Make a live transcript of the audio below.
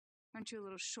Aren't you a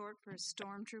little short for a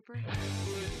stormtrooper?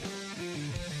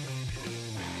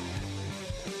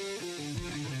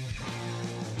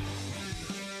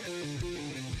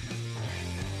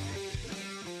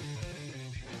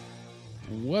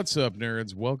 What's up,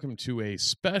 nerds? Welcome to a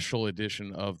special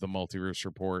edition of the Multiverse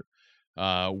Report.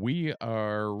 We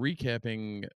are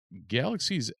recapping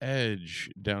Galaxy's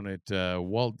Edge down at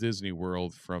Walt Disney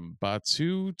World from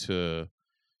Batuu to,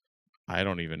 I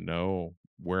don't even know,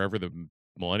 wherever the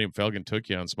Millennium Falcon took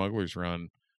you on Smuggler's Run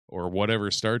or whatever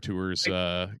Star Tours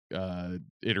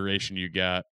iteration you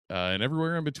got, and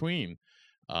everywhere in between.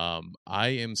 I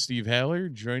am Steve Haller.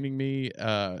 Joining me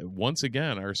once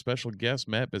again, our special guest,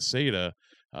 Matt Biesiada.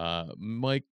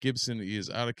 Mike Gibson is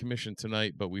out of commission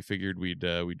tonight, but we figured we'd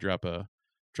drop a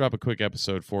quick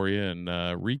episode for you and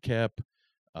recap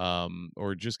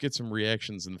or just get some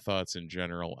reactions and thoughts in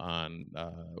general on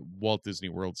Walt Disney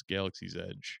World's Galaxy's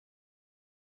Edge.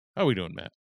 How are we doing,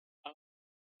 Matt?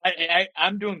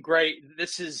 I'm doing great.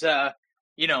 This is,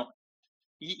 you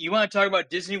want to talk about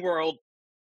Disney World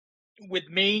with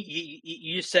me?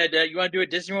 You said you want to do a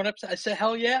Disney World episode. I said,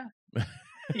 hell yeah.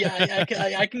 Yeah,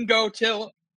 I can go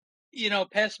till,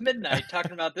 past midnight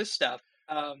talking about this stuff.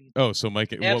 So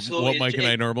Mike, what Mike and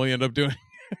I normally end up doing?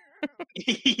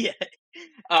 Yeah.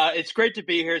 It's great to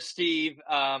be here, Steve.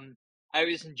 I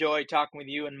always enjoy talking with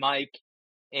you and Mike.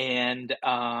 And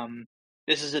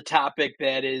this is a topic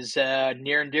that is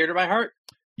near and dear to my heart.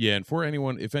 Yeah, and for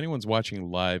anyone, if anyone's watching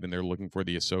live and they're looking for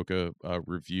the Ahsoka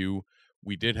review,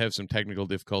 we did have some technical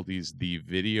difficulties. The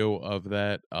video of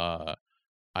that,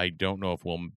 I don't know if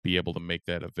we'll be able to make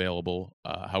that available.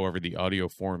 However, the audio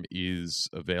form is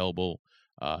available.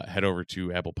 Head over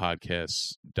to Apple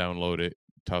Podcasts, download it,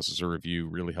 toss us a review.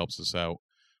 Really helps us out.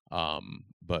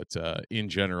 But in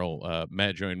general,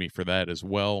 Matt joined me for that as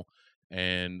well.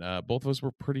 And both of us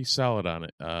were pretty solid on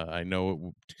it. I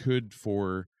know it could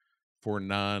for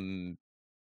non,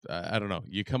 I don't know.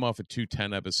 You come off of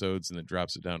 210 episodes and it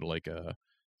drops it down to like a,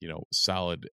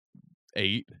 solid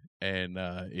 8, and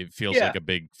it feels like a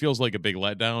big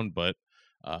letdown. But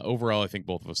overall, I think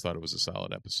both of us thought it was a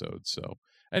solid episode. So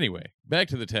anyway, back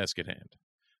to the task at hand.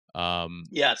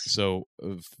 Yes. So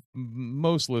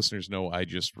most listeners know I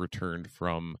just returned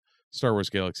from Star Wars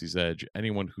Galaxy's Edge.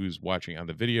 Anyone who's watching on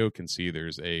the video can see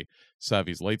there's a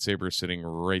Savi's lightsaber sitting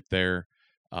right there.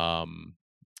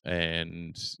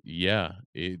 And yeah,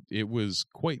 it was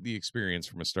quite the experience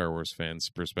from a Star Wars fan's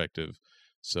perspective.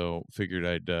 So figured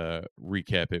I'd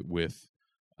recap it with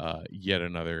yet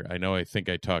another. I think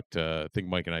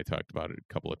Mike and I talked about it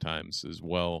a couple of times as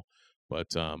well,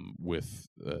 but with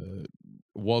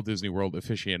Walt Disney World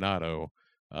aficionado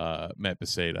Matt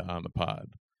Biesiada on the pod.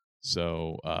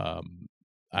 So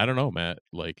I don't know, Matt,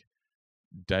 like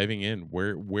diving in,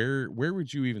 where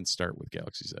would you even start with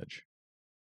Galaxy's Edge?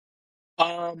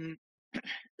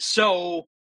 So,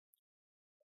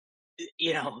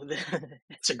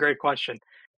 it's a great question.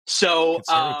 So,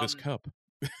 start with this cup.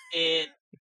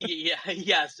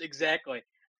 Yes, exactly.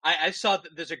 I saw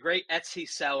that there's a great Etsy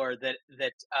seller that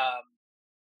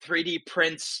 3D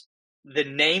prints the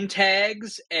name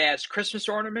tags as Christmas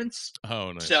ornaments.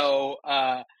 Oh, nice.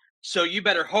 So you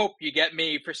better hope you get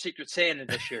me for Secret Santa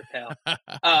this year, pal.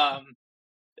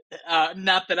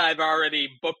 Not that I've already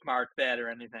bookmarked that or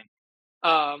anything.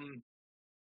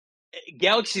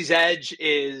 Galaxy's Edge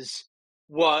was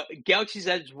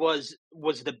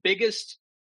the biggest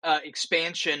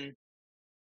expansion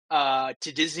to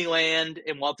Disneyland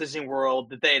and Walt Disney World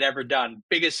that they had ever done.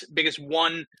 Biggest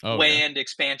one land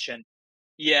expansion.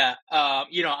 Yeah.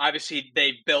 Obviously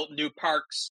they built new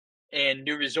parks and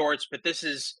new resorts, but this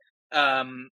is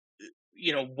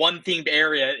one themed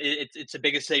area. It's the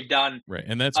biggest they've done. Right.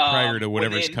 And that's prior to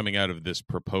whatever's coming out of this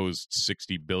proposed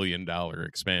 $60 billion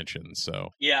expansion.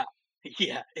 So yeah,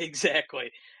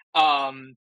 exactly.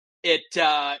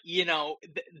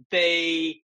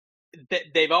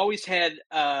 They've always had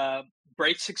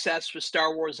great success with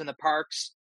Star Wars in the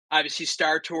parks. Obviously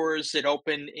Star Tours that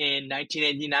opened in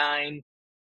 1989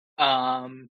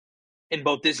 in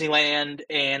both Disneyland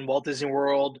and Walt Disney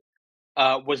World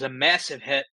was a massive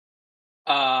hit.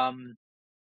 And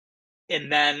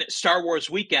then Star Wars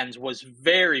Weekends was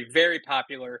very, very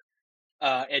popular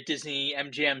at Disney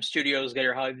MGM Studios,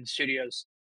 later Hollywood Studios.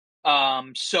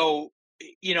 So,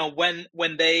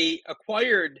 when they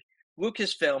acquired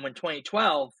Lucasfilm in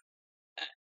 2012,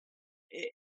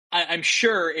 I'm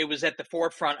sure it was at the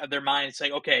forefront of their mind. It's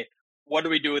like, okay, what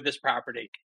do we do with this property?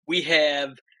 We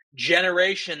have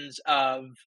generations of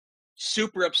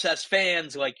super obsessed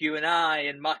fans like you and I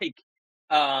and Mike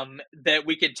that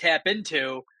we could tap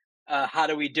into. How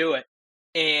do we do it?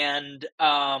 And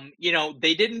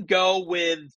they didn't go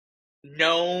with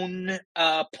known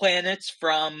planets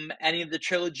from any of the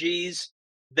trilogies.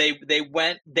 They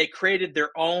created their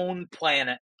own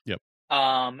planet. Yep.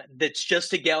 That's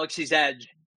just a galaxy's edge,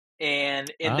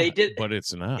 and they did. But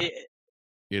it's not.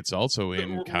 It's also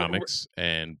in comics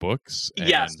and books, and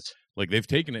yes, like they've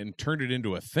taken it and turned it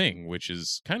into a thing, which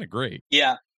is kind of great.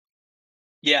 Yeah.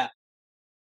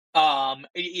 And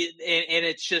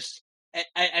it's just,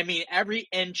 I mean, every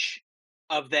inch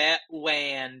of that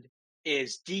land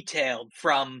is detailed,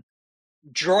 from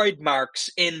droid marks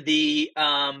in the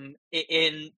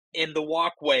in the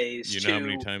walkways. You know to how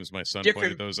many times my son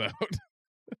different... pointed those out?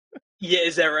 Yeah,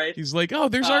 is that right? He's like, "Oh,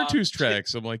 there's R2's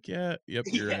tracks." I'm like, "Yeah, yep,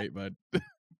 you're right, bud."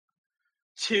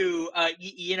 It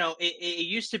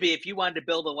used to be, if you wanted to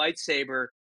build a lightsaber,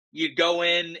 you'd go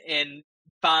in and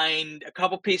find a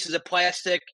couple pieces of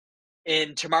plastic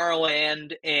in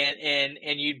Tomorrowland,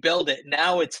 and you'd build it.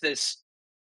 Now it's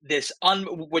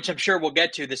which I'm sure we'll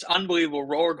get to, this unbelievable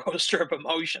roller coaster of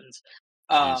emotions.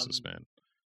 Jesus, man,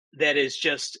 that is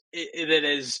just that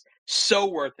is so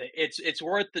worth it. It's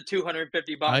worth the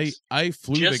 $250. I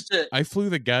flew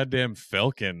the goddamn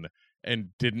Falcon and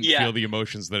didn't feel the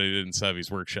emotions that I did in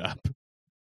Savi's workshop.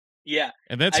 Yeah,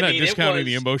 and that's not discounting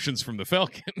the emotions from the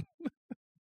Falcon.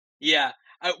 Yeah.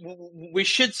 We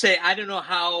should say, I don't know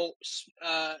how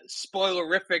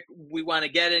spoilerific we want to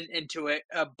get into it,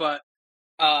 but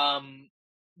I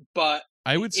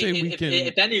would say we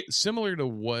can, similar to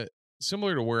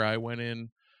where I went in,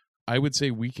 I would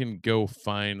say we can go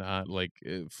fine on, like,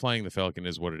 Flying the Falcon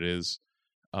is what it is.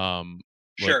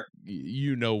 Sure.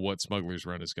 You know what Smuggler's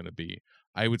Run is going to be.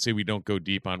 I would say we don't go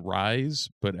deep on Rise,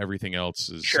 but everything else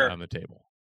is on the table.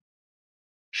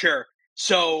 Sure.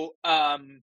 So,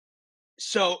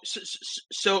 so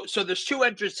there's two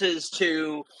entrances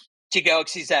to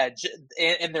Galaxy's Edge,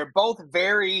 and they're both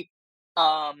very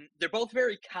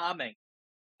calming.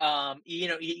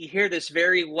 You hear this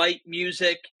very light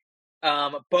music,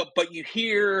 but you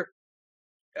hear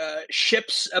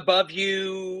ships above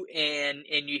you, and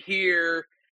you hear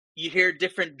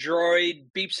different droid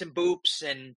beeps and boops,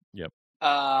 and yep.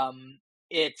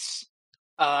 It's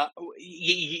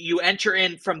you enter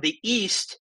in from the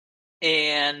east,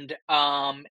 and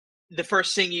the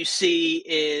first thing you see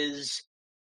is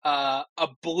a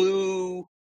blue,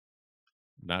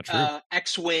 not true,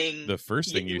 X-wing. The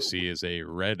first thing you see is a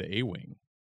red A-wing.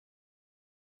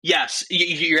 Yes,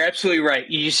 you're absolutely right.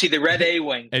 You see the red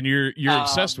A-wing, and you're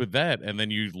obsessed with that, and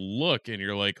then you look and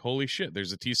you're like, "Holy shit!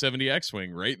 There's a T-70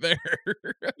 X-wing right there."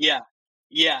 Yeah.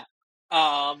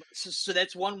 So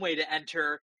that's one way to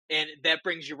enter, and that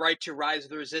brings you right to Rise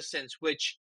of the Resistance,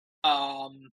 which, I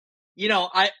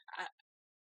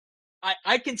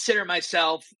consider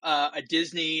myself a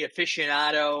Disney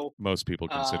aficionado. Most people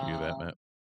consider you that, Matt.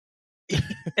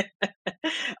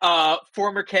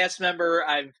 Former cast member.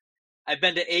 I've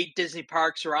been to 8 Disney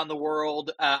parks around the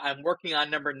world. I'm working on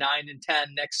number 9 and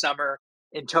 10 next summer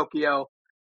in Tokyo.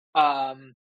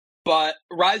 But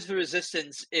Rise of the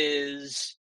Resistance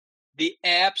is the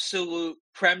absolute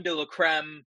creme de la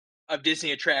creme of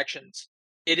Disney attractions.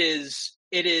 It is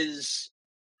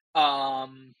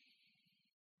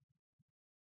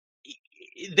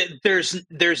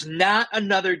there's not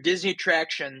another Disney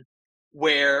attraction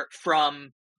where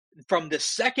from the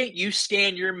second you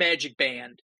scan your magic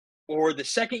band, or the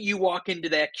second you walk into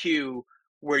that queue,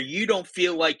 where you don't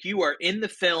feel like you are in the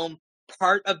film,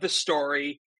 part of the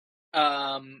story,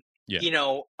 a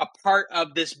part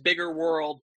of this bigger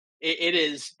world. It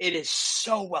is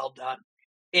so well done,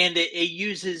 and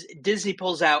Disney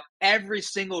pulls out every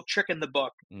single trick in the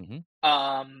book. Mm-hmm.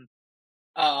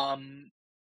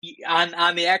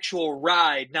 On the actual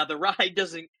ride. Now the ride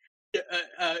doesn't.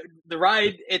 The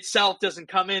ride itself doesn't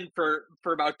come in for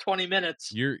about 20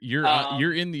 minutes. You're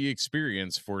in the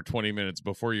experience for 20 minutes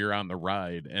before you're on the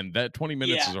ride, and that 20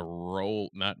 minutes is a roll,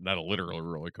 not a literal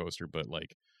roller coaster, but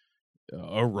like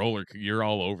a roller. You're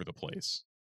all over the place.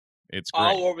 It's great.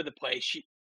 All over the place.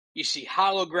 You see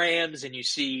holograms, and you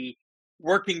see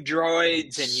working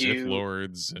droids, and Sith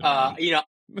Lords. And... I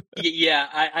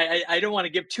don't want to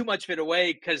give too much of it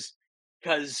away because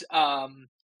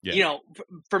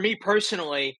for me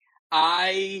personally,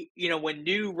 when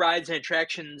new rides and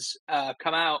attractions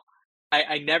come out,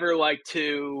 I never like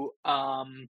to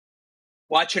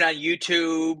watch it on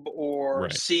YouTube or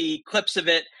see clips of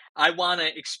it. I want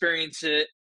to experience it,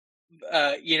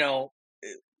 100%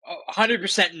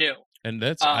 new. And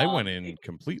that's I went in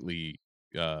completely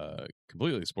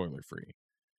spoiler free.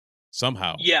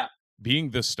 Somehow,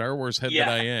 being the Star Wars head that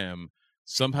I am,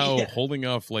 somehow holding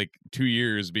off like 2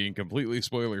 years being completely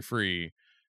spoiler free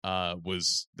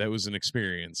was an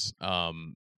experience.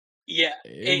 Yeah,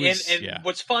 It was, and yeah.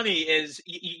 what's funny is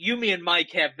you, me, and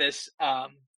Mike have this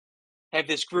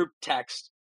group text,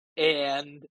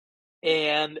 and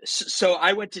so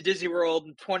I went to Disney World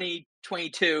in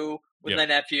 2022 with Yep. my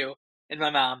nephew and my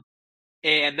mom,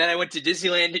 and then I went to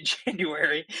Disneyland in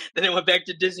January. Then I went back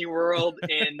to Disney World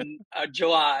in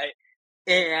July,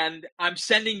 and I'm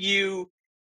sending you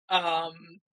um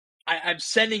I'm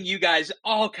sending you guys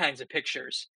all kinds of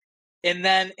pictures, and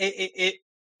then it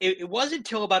wasn't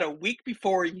until about a week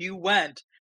before you went,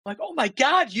 like, oh my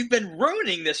god, you've been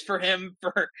ruining this for him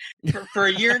for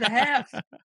a year and a half.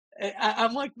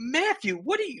 I'm like, Matthew,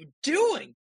 what are you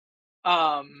doing?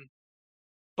 Um,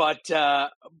 but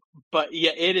but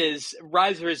yeah, it is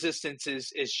Rise of Resistance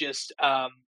is just Yeah,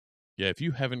 if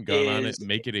you haven't gone on it, is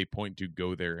make it a point to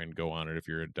go there and go on it if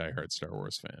you're a diehard Star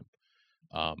Wars fan.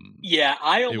 yeah.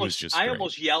 It was just I great.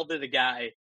 almost yelled at a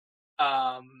guy.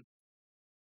 Um,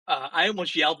 I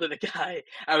almost yelled at a guy.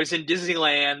 I was in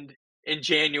Disneyland in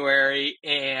January,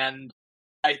 and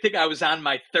I think I was on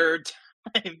my third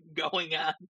time going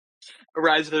on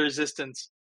Rise of the Resistance,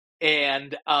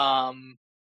 and I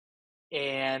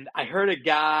heard a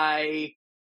guy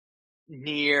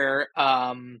near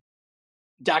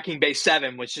Docking Bay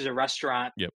 7, which is a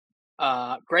restaurant. Yep.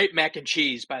 Great mac and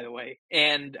cheese, by the way,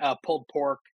 and pulled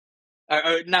pork,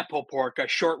 not pulled pork, a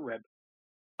short rib.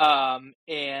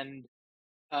 And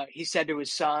he said to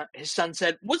his son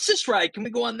said, "What's this ride? Can we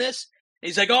go on this?" And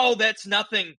he's like, "Oh, that's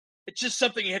nothing. It's just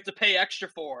something you have to pay extra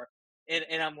for."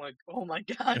 And I'm like, "Oh my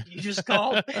god, you just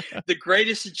called the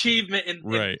greatest achievement in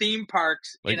Right. theme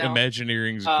parks, you Like know?"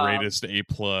 Imagineering's greatest A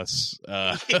plus.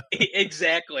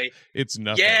 Exactly. It's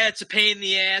nothing. Yeah, it's a pain in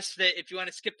the ass that if you want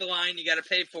to skip the line, you got to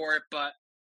pay for it, but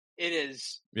it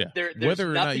is Yeah. there's Whether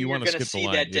or not nothing you you're want to going to skip the see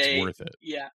line, that it's day. worth it.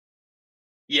 Yeah.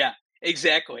 Yeah,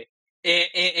 exactly.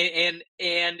 And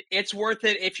it's worth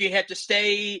it if you have to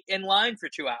stay in line for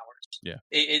 2 hours. Yeah.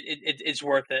 It's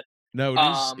worth it. No,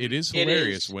 it is It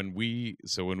hilarious is. when we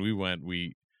went,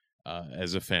 we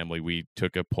as a family, we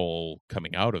took a poll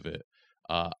coming out of it.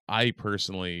 I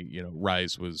personally,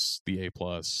 Rise was the A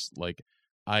plus. Like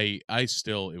I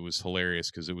still, it was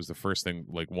hilarious because it was the first thing,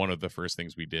 like one of the first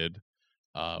things we did.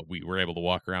 We were able to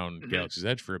walk around Mhm. Galaxy's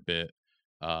Edge for a bit,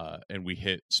 and we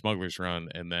hit Smuggler's Run,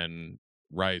 and then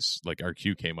Rise, like our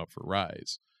queue came up for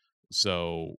Rise.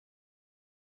 So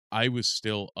I was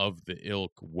still of the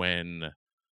ilk when,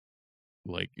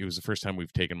 like, it was the first time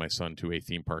we've taken my son to a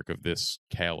theme park of this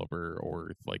caliber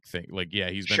or like thing. Like, yeah,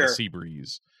 he's been to Sure.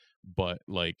 Seabreeze, but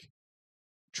like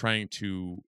trying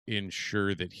to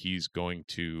ensure that he's going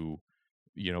to,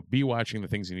 be watching the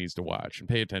things he needs to watch and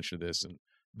pay attention to this, and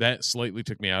that slightly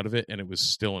took me out of it, and it was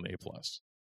still an A plus.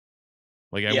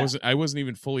 Like Yeah. I wasn't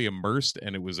even fully immersed,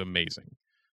 and it was amazing.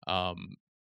 Um,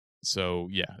 so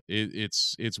yeah,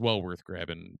 it's well worth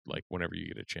grabbing, like, whenever you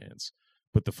get a chance.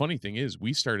 But the funny thing is,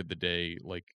 we started the day,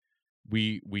 like,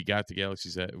 we got to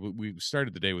Galaxy's Edge. We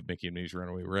started the day with Mickey and Minnie's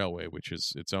Runaway Railway, which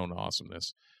is its own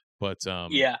awesomeness. But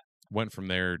Yeah. went from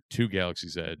there to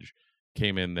Galaxy's Edge,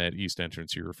 came in that east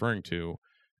entrance you're referring to,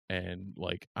 and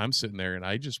like I'm sitting there, and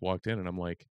I just walked in, and I'm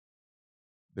like,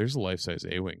 there's a life size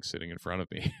A-wing sitting in front of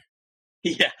me.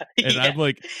 Yeah. And Yeah.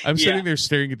 I'm Yeah. sitting there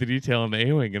staring at the detail on the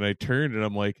A-wing, and I turned, and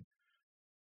I'm like,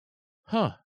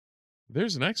 huh,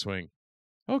 there's an X-wing.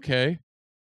 Okay,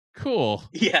 cool.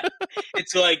 Yeah.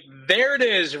 It's like, there it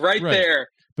is right Right. there.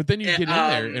 But then you get in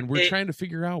there, and we're It, trying to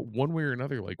figure out one way or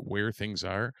another, like, where things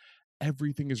are.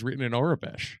 Everything is written in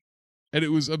Aurebesh, and it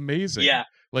was amazing. yeah.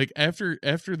 Like, after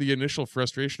the initial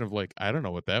frustration of, like, I don't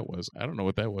know what that was.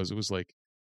 It was like,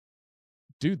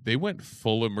 dude, they went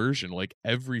full immersion. Like,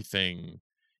 everything,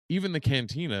 even the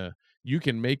cantina, you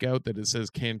can make out that it says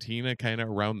cantina kind of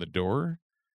around the door,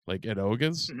 like at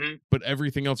Oga's, Hmm. but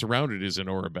everything else around it is in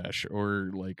Aurebesh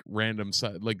or like random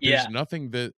side. Like, Yeah. there's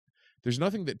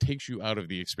nothing that takes you out of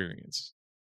the experience.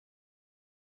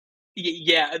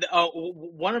 Yeah.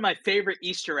 One of my favorite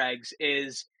Easter eggs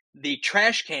is the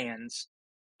trash cans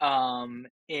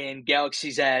in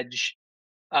Galaxy's Edge.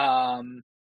 It's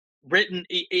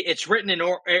written in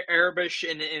Arabic,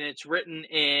 and it's written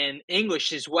in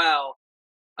English as well.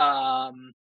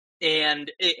 Um,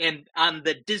 and on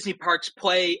the Disney Parks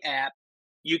Play app,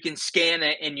 you can scan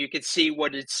it and you can see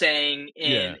what it's saying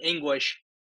in Yeah. English,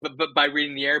 but by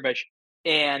reading the Arabic.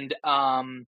 And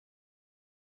um,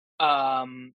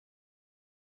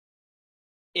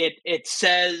 it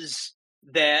says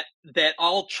that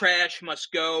all trash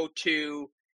must go to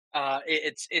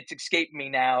it's escaped me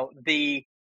now, the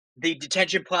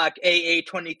detention plaque AA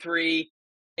 23,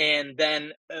 and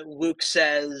then Luke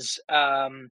says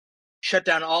shut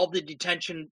down all the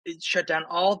detention blocks.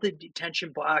 All the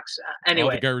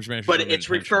Anyway, garbage mashers but on the it's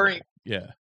detention referring, level.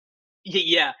 Yeah,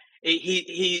 yeah,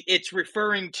 it's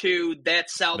referring to that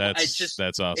cell.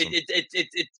 that's awesome.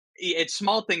 It's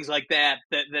small things like that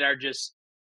are just,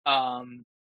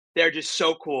 they're just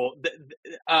so cool.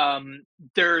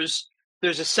 There's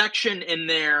a section in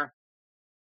there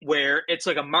where it's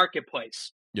like a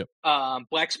marketplace. Yep.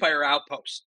 Black Spire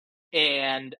Outpost,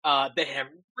 and they have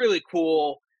really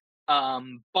cool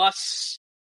busts,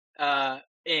 and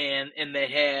they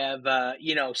have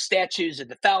statues of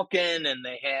the Falcon, and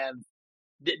they have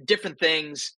different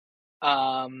things,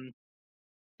 and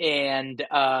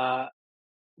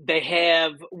they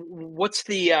have what's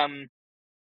the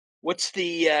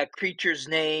creature's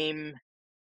name?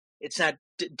 It's not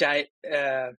Dianaga?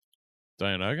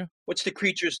 What's the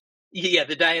creature's? Yeah,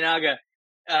 the Dianaga.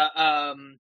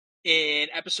 In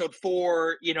episode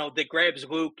 4, that grabs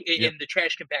Luke in the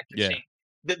trash compactor scene.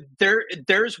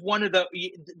 There's one of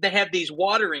they have these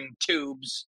watering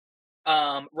tubes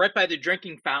right by the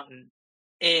drinking fountain,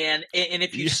 and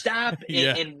if you stop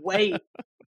and wait,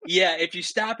 if you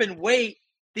stop and wait,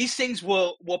 these things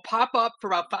will pop up for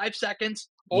about 5 seconds,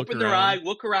 open their eye,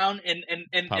 look around, and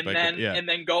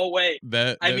then go away.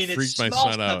 That freaked it's my small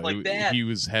son stuff out. like that. He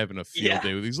was having a field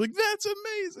day with. He's like, "That's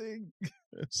amazing."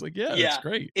 It's like, that's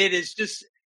great. It is just,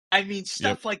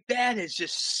 stuff like that is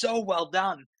just so well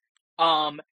done.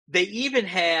 They even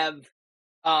have,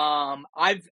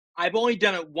 I've only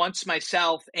done it once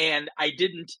myself, and I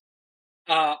didn't.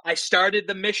 I started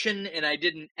the mission and I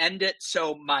didn't end it,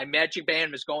 so my magic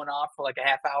band was going off for like a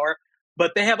half hour.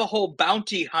 But they have a whole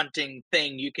bounty hunting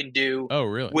thing you can do. Oh,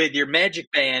 really? With your magic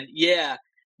band,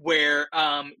 where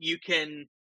you can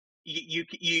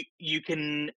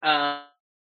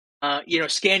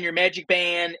scan your magic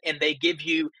band, and they give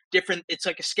you different. It's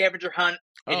like a scavenger hunt,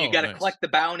 and you got to collect the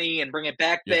bounty and bring it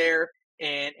back there,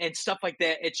 and stuff like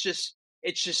that. It's just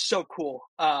so cool.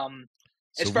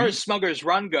 As far as Smuggler's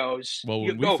Run goes, well,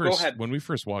 go ahead. When we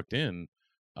first walked in,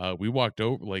 we walked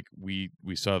over, like we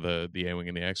saw the A-Wing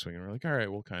and the X-Wing, and we're like, all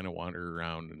right, we'll kind of wander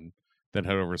around and then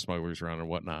head over to Smuggler's Run and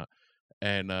whatnot.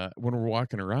 And when we're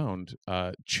walking around,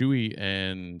 Chewie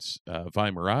and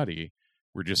Vi Marati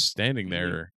were just standing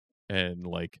there, and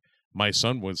like my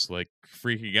son was like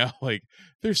freaking out, like,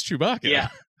 there's Chewbacca.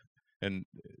 And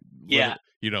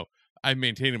I'm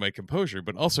maintaining my composure,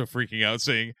 but also freaking out,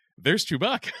 saying, "There's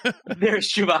Chewbacca."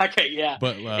 There's Chewbacca,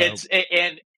 But it's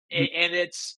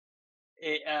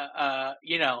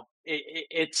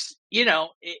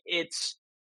it's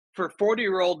for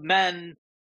 40-year-old men.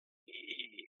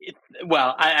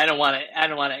 Well, I don't want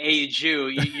to age you.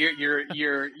 You're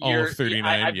 39.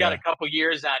 I've got a couple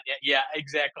years on you. Yeah,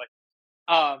 exactly.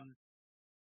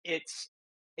 It's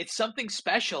something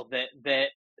special that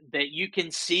you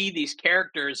can see these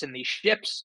characters and these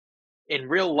ships in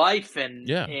real life, and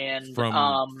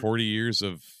from 40 years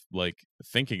of like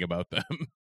thinking about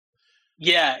them.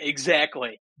 Yeah,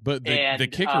 exactly. But the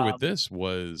kicker with this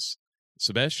was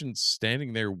Sebastian's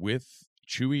standing there with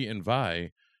Chewie and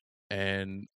Vi,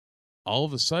 and all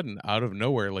of a sudden, out of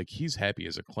nowhere, like, he's happy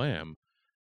as a clam,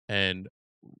 and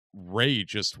Rey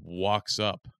just walks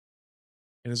up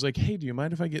and is like, "Hey, do you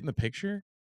mind if I get in the picture?"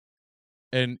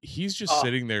 And he's just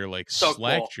sitting there like so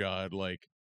slack-jawed, like,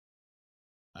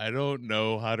 I don't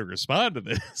know how to respond to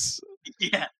this.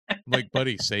 Yeah. I'm like,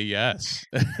 buddy, say yes.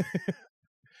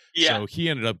 So he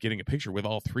ended up getting a picture with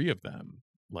all 3 of them,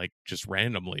 like, just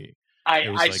randomly.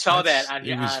 I saw that on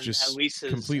Lisa's,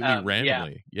 completely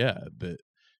randomly. That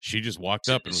she just walked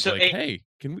up and was like, "Hey,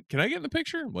 can I get in the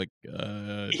picture?" I'm like,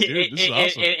 "Dude, this is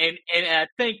awesome." And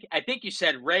I think you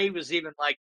said Rey was even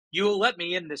like, "You will let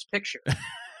me in this picture."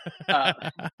 They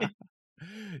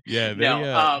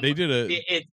did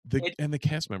and the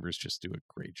cast members just do a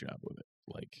great job with it.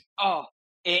 Like,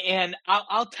 and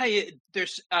I'll tell you,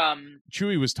 there's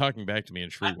Chewie was talking back to me in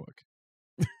Shrewook.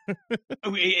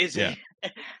 Is it?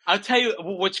 I'll tell you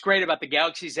what's great about the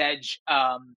Galaxy's Edge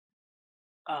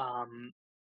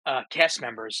cast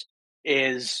members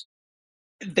is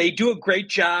they do a great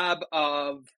job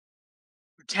of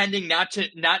pretending not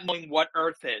knowing what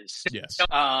Earth is. Yes.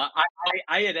 I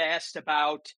had asked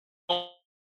about, I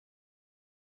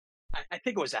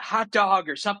think it was a hot dog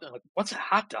or something. Like, what's a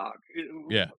hot dog?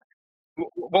 Yeah.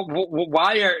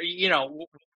 Why are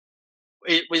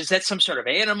was that some sort of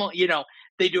animal?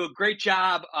 They do a great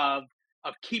job of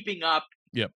keeping up.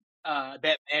 Yep.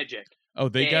 That magic. Oh,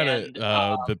 they got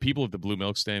the people at the Blue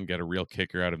Milk stand got a real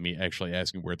kicker out of me actually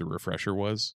asking where the refresher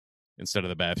was instead of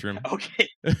the bathroom. Okay.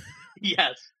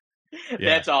 Yes.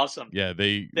 That's awesome. Yeah,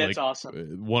 that's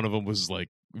awesome. One of them was like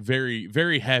very,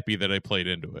 very happy that I played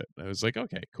into it. I was like,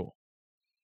 okay, cool.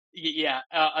 Yeah,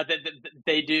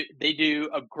 they do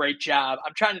a great job.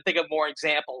 I'm trying to think of more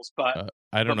examples, but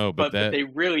I don't know, but they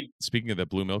really. speaking of that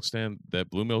blue milk stand, that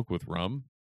blue milk with rum,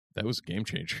 that was a game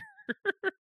changer.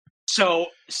 So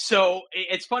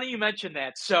it's funny you mentioned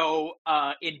that. So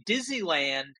in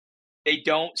Disneyland, they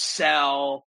don't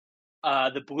sell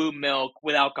the blue milk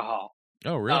with alcohol.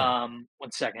 Oh, really?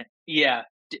 1 second. Yeah.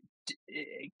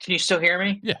 Can you still hear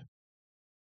me? Yeah.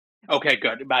 Okay,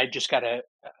 good. I just got a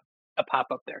pop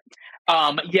up there.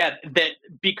 Yeah, that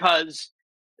because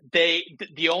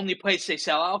the only place they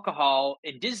sell alcohol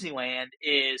in Disneyland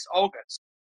is Olga's,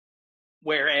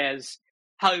 whereas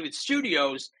Hollywood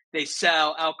Studios, they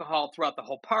sell alcohol throughout the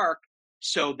whole park.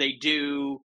 So they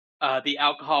do the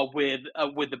alcohol with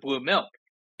the blue milk.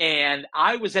 And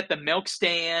I was at the milk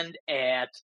stand at,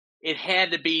 it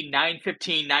had to be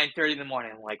 9:15, 9:30 in the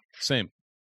morning. I'm like, Same.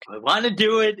 I want to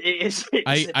do it.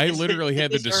 I literally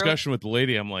had the discussion early? with the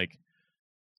lady. I'm like,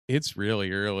 it's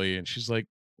really early, and she's like,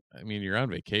 I mean, you're on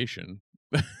vacation.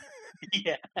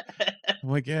 Yeah. I'm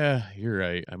like, yeah, you're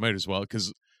right. I might as well,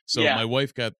 because Yeah. my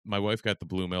wife got the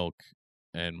blue milk,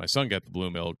 and my son got the blue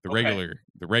milk, the Okay.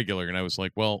 regular, and I was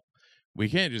like, well, we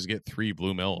can't just get 3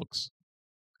 blue milks,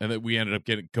 and that we ended up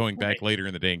going back Right. later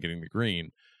in the day and getting the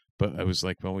green. But I was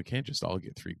like, well, we can't just all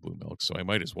get 3 blue milks, so I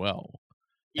might as well.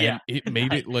 Yeah. And it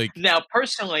made it like Now,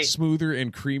 personally, smoother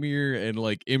and creamier, and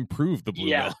like improved the blue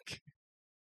yeah, milk.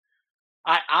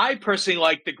 I personally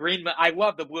like the green milk. I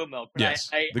love the blue milk, but Yes,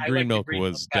 the I green like the milk green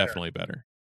milk was better. definitely better.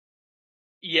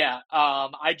 Yeah.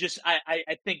 I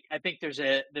think there's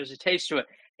a taste to it.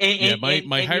 And, Yeah, and,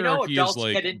 my and hierarchy is adults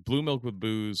like get in. blue milk with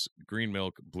booze, green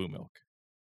milk, blue milk.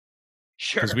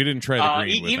 Because Sure. we didn't try the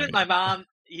green with Even any. my mom,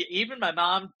 even my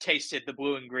mom tasted the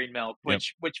blue and green milk, Yep.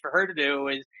 which for her to do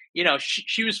is,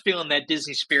 she was feeling that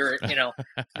Disney spirit,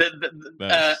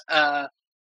 Nice.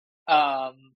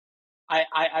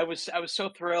 I was so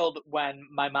thrilled when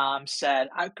my mom said,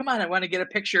 "Come on, I want to get a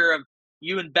picture of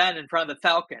you and Ben in front of the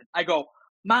Falcon." I go,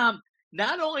 "Mom,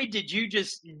 not only did you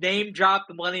just name drop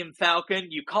the Millennium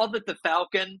Falcon, you called it the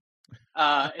Falcon,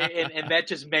 and that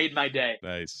just made my day."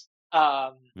 Nice.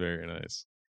 Um, Very nice.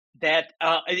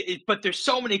 but there's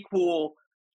so many cool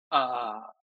uh,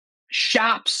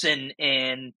 shops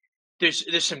and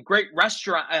there's some great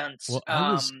restaurants. Well,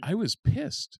 I was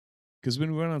pissed because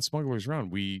when we went on Smugglers Run,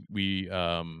 we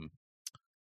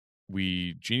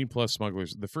Genie Plus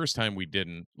Smugglers. The first time we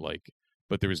didn't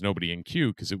but there was nobody in queue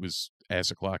because it was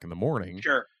ass o'clock in the morning.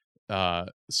 Sure.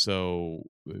 So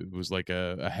it was like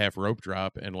a half rope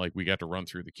drop, and like we got to run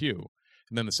through the queue.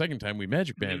 And then the second time we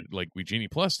Magic Banded, Mm-hmm. like we Genie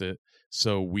Plused it,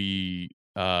 so we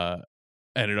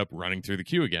ended up running through the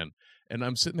queue again. And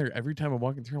I'm sitting there every time I'm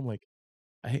walking through, I'm like,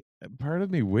 part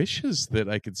of me wishes that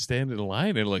I could stand in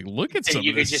line and like look at some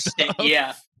You of could this just stuff.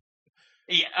 yeah.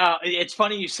 Yeah, it's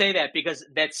funny you say that because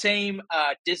that same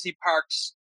Disney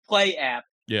Parks Play app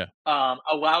Yeah.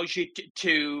 allows you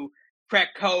to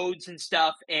crack codes and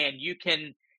stuff, and you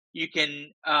can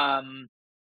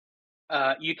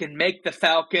make the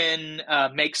Falcon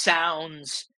make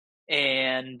sounds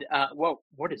and whoa,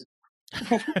 what is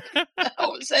what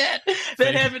was that?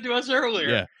 That happened to us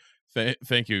earlier. Yeah.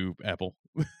 Thank you, Apple.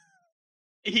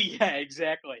 Yeah,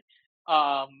 exactly.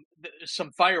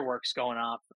 Some fireworks going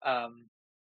off.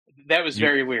 That was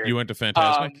very weird. You went to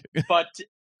Fantasmic? But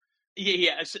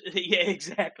yeah, yeah,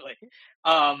 exactly.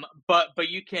 But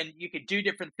you can do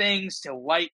different things to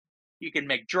light. You can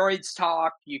make droids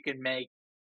talk. You can make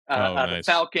the Nice.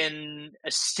 Falcon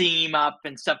steam up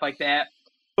and stuff like that.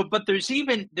 But there's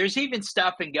even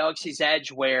stuff in Galaxy's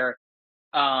Edge where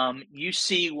you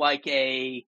see like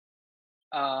a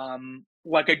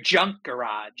junk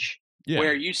garage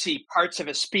where you see parts of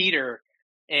a speeder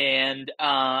and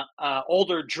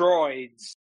older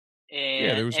droids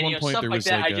and there was one point stuff there like was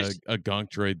that. like a gonk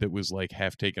droid that was like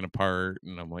half taken apart,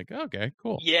 and I'm like, okay,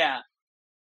 cool. Yeah,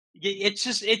 it's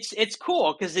just it's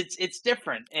cool because it's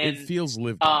different and it feels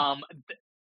lived in.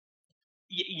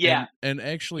 Yeah, and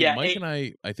actually, yeah, Mike and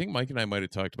I think Mike and I might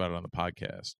have talked about it on the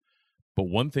podcast. But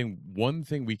one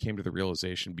thing we came to the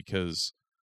realization, because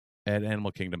at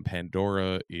Animal Kingdom,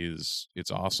 Pandora it's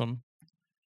awesome,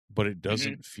 but it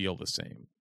doesn't feel the same.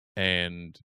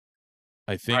 And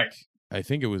I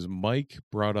think it was Mike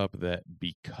brought up that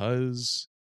because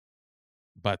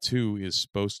Batu is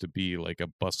supposed to be like a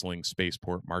bustling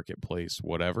spaceport marketplace,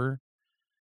 whatever,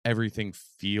 everything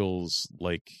feels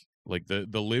like the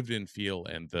lived in feel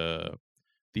and the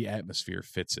atmosphere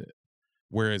fits it.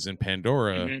 Whereas in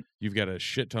Pandora, you've got a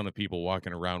shit ton of people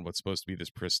walking around what's supposed to be this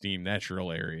pristine natural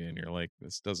area, and you're like,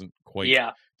 this doesn't quite,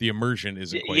 the immersion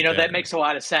isn't quite there. That makes a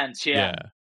lot of sense. Yeah.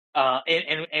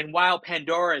 and while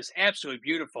Pandora is absolutely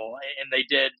beautiful, and they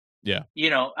did, Yeah.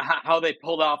 how they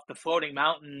pulled off the floating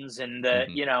mountains and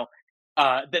Mhm.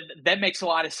 that makes a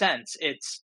lot of sense.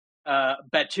 It's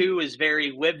Batu is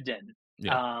very lived in.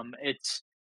 Yeah. It's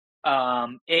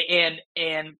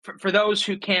and for those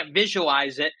who can't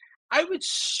visualize it, I would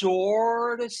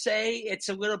sort of say it's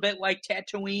a little bit like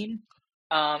Tatooine,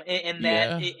 in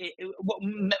that Yeah.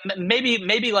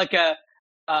 maybe like a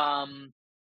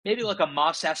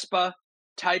Mos Espa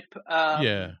type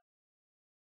Yeah.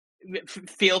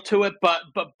 feel to it, but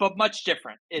much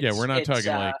different. Yeah, we're not It's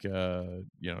talking like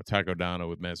Takodana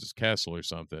with Maz's Castle or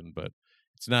something, but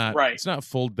right. it's not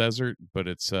full desert, but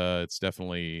it's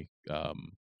definitely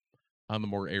on the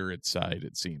more arid side,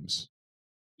 it seems.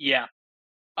 Yeah.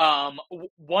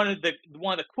 One of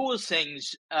the coolest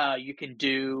things you can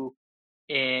do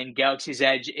in Galaxy's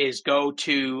Edge is go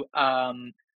to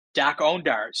Doc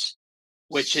Ondar's,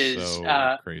 which is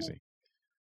So crazy.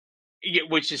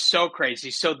 which is so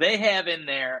crazy. So they have in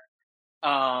there,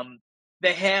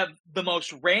 they have the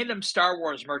most random Star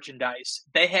Wars merchandise.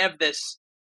 They have this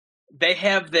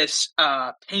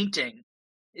painting.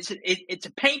 It's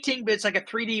a painting, but it's like a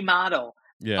 3D model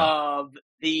Yeah. of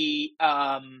the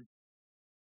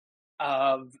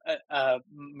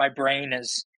my brain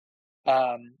is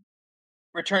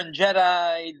Return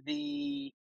Jedi,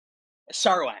 the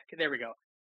Sarlacc. There we go.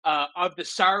 Of the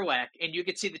Sarlacc, and you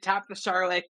can see the top of the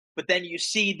Sarlacc, but then you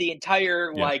see the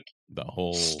entire Yeah. like The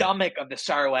whole stomach of the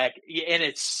Sarlacc, and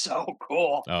it's so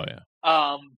cool. Oh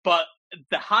yeah. But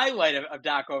the highlight of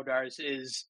Doc Odar's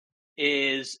is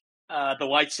the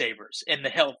lightsabers and the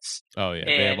hilts. Oh yeah.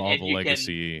 They have all And the you can,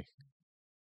 legacy.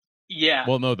 yeah.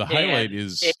 Well, no, the highlight And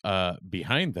is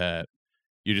behind that.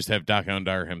 You just have Doc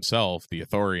Ondar himself, the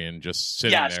Ithorian, just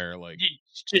sitting yes, there, like you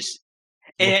just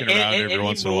looking around every and he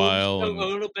once in a moves while. a And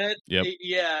little bit. yep.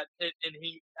 Yeah, and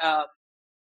he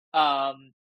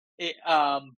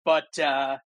but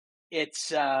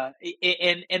it's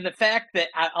and the fact that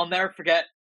I'll never forget.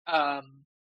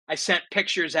 I sent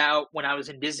pictures out when I was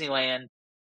in Disneyland,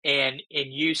 and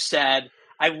you said,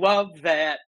 "I love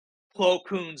that Plo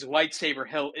Koon's lightsaber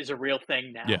hilt is a real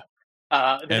thing now." Yeah.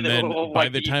 And then by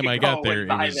Like the you time could I got go there,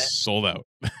 and it buy was that. sold out.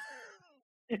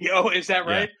 Oh, is that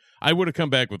Yeah. right? I would have come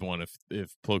back with one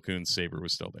if Plo Koon's saber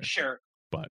was still there. Sure.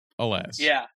 But alas.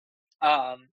 Yeah.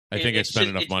 I think I spent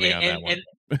enough money on that one.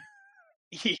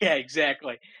 Yeah,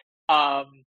 exactly.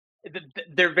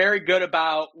 They're very good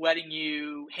about letting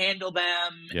you handle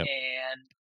them, Yep. and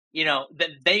that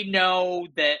they know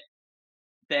that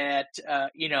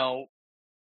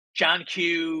John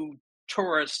Q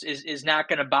tourist is not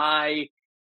going to buy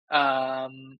a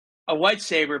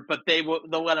lightsaber, but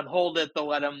they'll let him hold it. They'll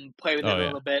let him play with it Oh a yeah.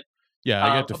 little bit. Yeah, I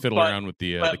got to fiddle But around with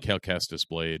the but Cal Kestis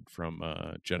blade from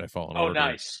Jedi Fallen oh, Order.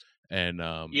 nice. And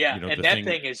Yeah, the and that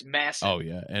thing is massive. Oh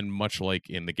yeah, and much like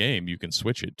in the game, you can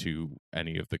switch it to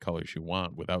any of the colors you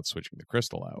want without switching the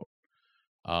crystal out.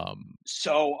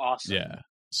 So awesome. Yeah.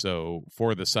 So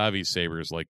for the Savi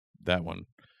sabers, like that one,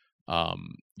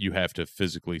 you have to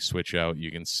physically switch out.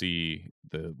 You can see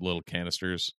the little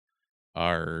canisters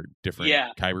are different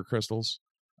kyber crystals,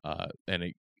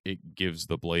 and it gives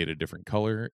the blade a different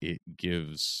color. It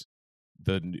gives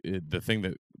the thing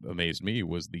that amazed me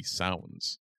was the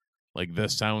sounds. Like the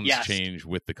sounds change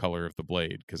with the color of the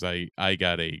blade, because I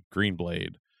got a green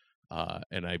blade,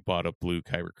 and I bought a blue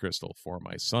kyber crystal for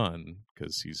my son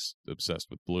because he's obsessed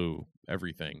with blue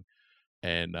everything,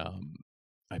 and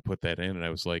I put that in and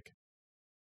I was like,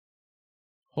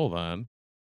 hold on,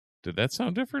 did that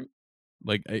sound different?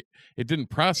 Like it didn't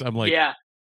process. I'm like,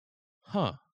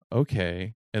 huh,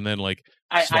 okay, and then like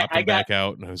swapped them back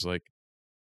out, and I was like,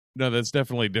 no, that's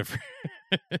definitely different.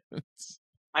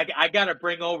 I got to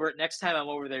bring over, next time I'm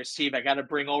over there, Steve, I got to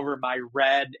bring over my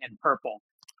red and purple.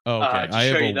 Oh, okay. To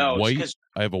show you those.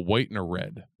 I have a white and a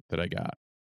red that I got.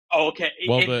 Oh, okay.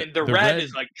 Well, and the red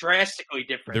is like drastically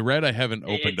different. The red I haven't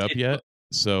opened up yet.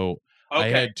 So I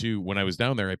had to, when I was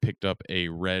down there, I picked up a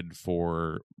red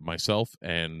for myself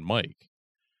and Mike.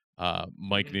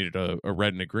 Mike needed a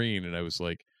red and a green, and I was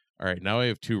like, all right, now I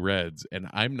have two reds, and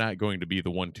I'm not going to be the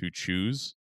one to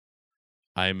choose.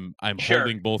 I'm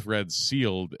holding both reds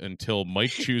sealed until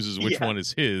Mike chooses which one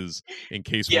is his, in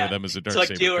case one of them is a dark saber. It's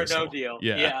like deal crystal. or no deal.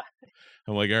 Yeah.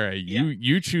 I'm like, all right,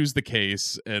 you choose the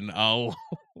case, and I'll.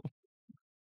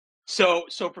 So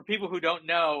for people who don't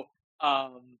know,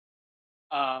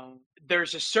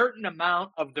 there's a certain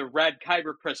amount of the red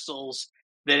kyber crystals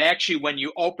that actually, when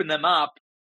you open them up,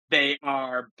 they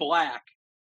are black,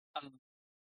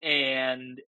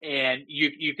 and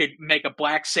you could make a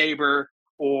black saber,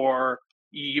 or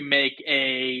you make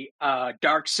a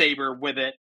dark saber with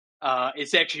it.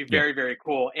 It's actually very, very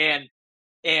cool. And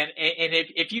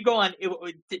if you go on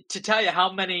to tell you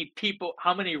how many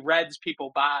reds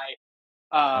people buy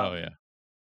Oh yeah.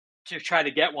 to try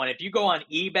to get one, if you go on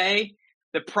eBay,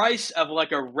 the price of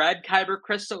like a red kyber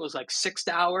crystal is like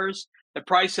 $6. The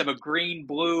price of a green,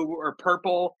 blue, or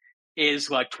purple is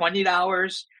like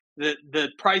 $20. The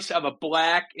price of a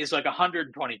black is like $125.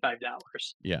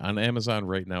 Yeah, on Amazon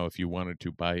right now, if you wanted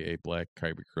to buy a black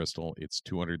kyber crystal, it's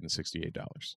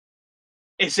 $268.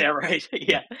 Is that right?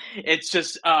 Yeah. It's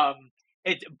just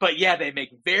but yeah, they make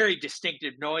very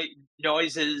distinctive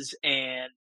noises, and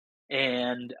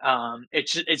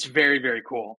it's very, very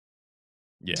cool.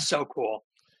 Yeah. So cool.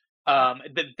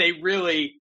 That they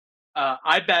really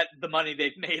I bet the money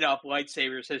they've made off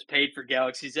lightsabers has paid for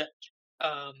Galaxy's Edge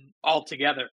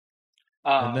altogether.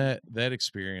 And that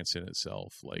experience in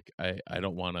itself, like I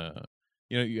don't want to,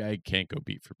 I can't go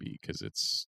beat for beat because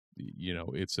it's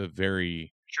it's a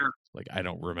very Sure. like I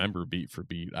don't remember beat for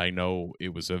beat. I know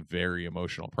it was a very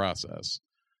emotional process.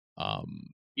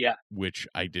 Yeah. Which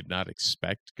I did not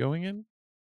expect going in.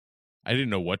 I didn't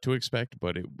know what to expect,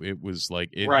 but it was like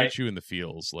it Right. hits you in the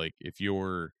feels. Like if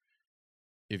you're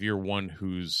one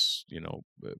who's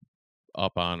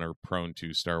up on or prone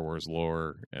to Star Wars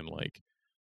lore and like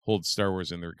holds Star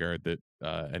Wars in the regard that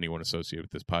anyone associated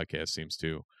with this podcast seems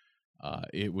to,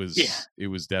 it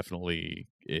was definitely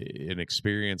an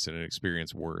experience and an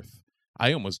experience worth.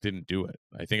 I almost didn't do it.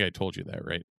 I think I told you that,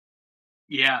 right?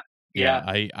 Yeah.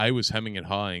 I was hemming and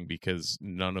hawing because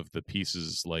none of the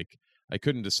pieces, like I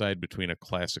couldn't decide between a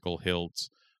classical hilt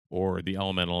or the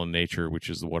elemental in nature, which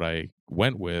is what I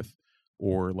went with,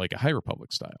 or like a High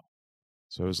Republic style.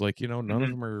 So I was like, none of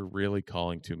them are really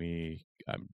calling to me.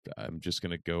 I'm just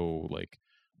gonna go like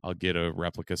I'll get a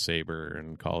replica saber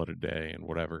and call it a day and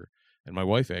whatever. And my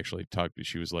wife actually talked to me.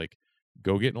 She was like,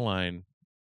 go get in line,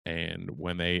 and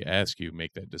when they ask you,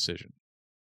 make that decision.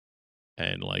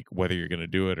 And like whether you're gonna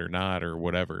do it or not or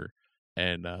whatever.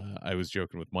 And I was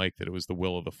joking with Mike that it was the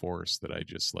will of the Force that I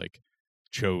just like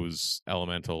chose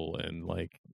elemental, and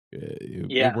like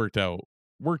it worked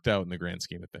out in the grand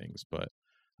scheme of things. But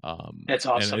that's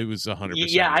awesome. And it was 100%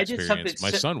 Yeah, I did experience.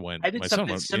 something. My son went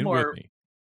in similar with me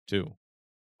too.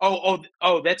 Oh,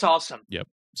 that's awesome. Yep.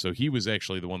 So he was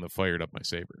actually the one that fired up my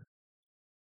saber.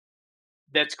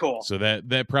 That's cool. So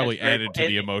that probably added to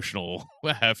the emotional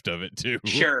heft of it too.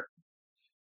 Sure.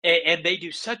 And they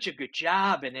do such a good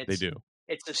job, and They do.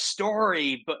 It's a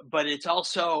story, but it's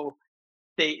also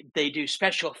they do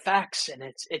special effects, and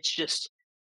it's just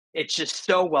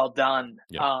so well done.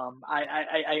 Yep.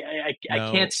 I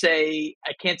can't say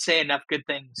enough good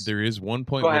things. There is one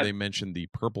point where they mentioned the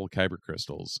purple kyber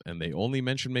crystals, and they only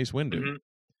mentioned Mace Windu. Mm-hmm.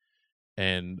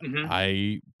 And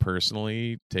I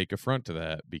personally take affront to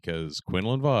that because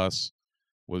Quinlan Voss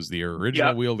was the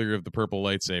original wielder of the purple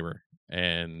lightsaber,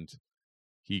 and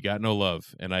he got no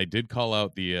love. And I did call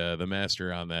out the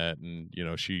master on that, and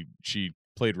she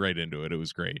played right into it. It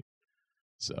was great.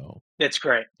 So that's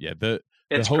great. Yeah, the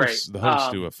hosts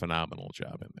do a phenomenal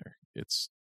job in there.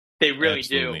 They really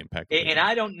do, impeccable. And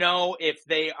I don't know if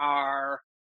they are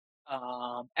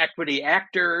equity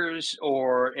actors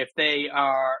or if they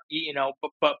are,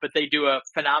 but they do a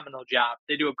phenomenal job.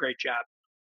 They do a great job.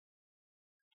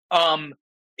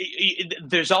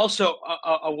 There's also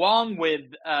along with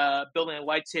building a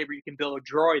lightsaber, you can build a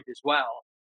droid as well,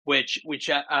 which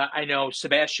I know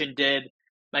Sebastian did,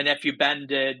 my nephew Ben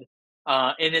did,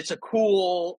 and it's a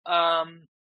cool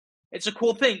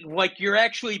thing. Like you're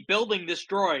actually building this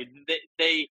droid.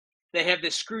 They have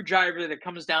this screwdriver that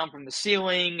comes down from the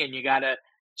ceiling, and you got to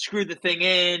screw the thing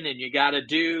in, and you got to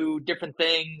do different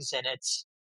things, and it's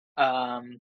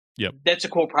that's a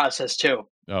cool process too.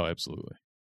 Oh, absolutely.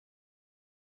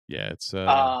 Yeah, it's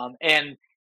and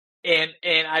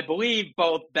I believe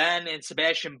both Ben and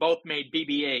Sebastian both made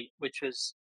BB-8, which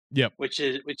is kind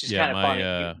of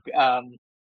funny.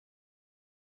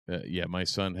 Yeah, my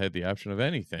son had the option of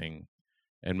anything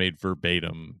and made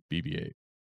verbatim BB-8.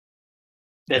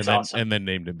 That's awesome. And then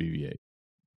named him BB-8.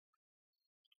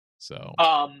 So,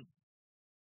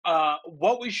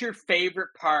 what was your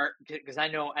favorite part? Because I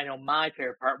know my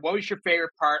favorite part. What was your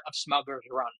favorite part of Smuggler's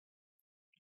Run?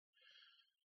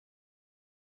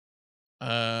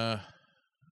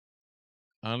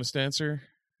 Honest answer,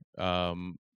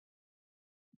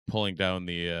 pulling down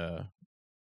the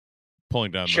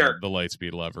light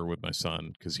speed lever with my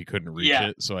son because he couldn't reach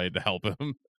it, so I had to help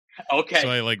him. Okay. So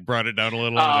I like brought it down a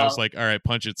little, and I was like, "All right,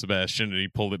 punch it, Sebastian," and he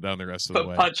pulled it down the rest of the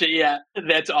way. Punch it, yeah,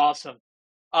 that's awesome.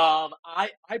 I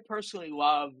personally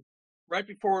love right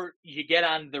before you get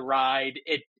on the ride.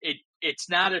 It's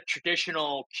not a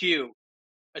traditional queue,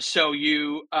 so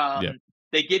you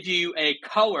they give you a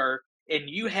color, and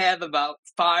you have about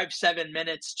 5-7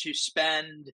 minutes to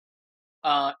spend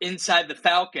inside the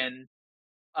Falcon,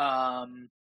 at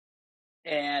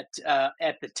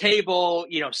the table,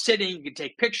 sitting. You can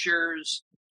take pictures.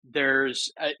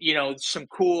 There's some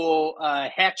cool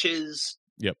hatches.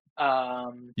 Yep.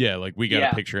 Um, Yeah, like we got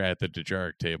yeah. a picture at the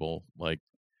Dejarik table, like,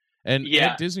 and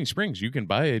Yeah. at Disney Springs you can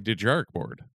buy a Dejarik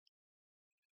board.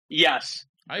 Yes.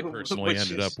 I personally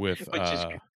ended up with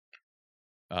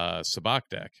Sabak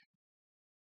deck.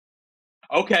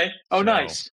 Okay. Oh, So-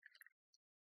 nice.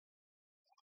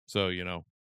 So,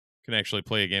 can actually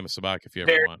play a game of Sabak if you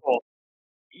ever Very want. cool.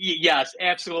 Yes,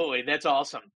 absolutely. That's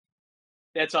awesome.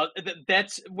 That's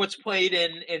what's played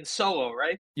in solo,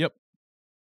 right? Yep.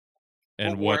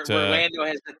 And where Lando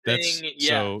has the that's thing.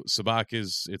 Yeah. so Sabak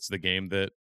it's the game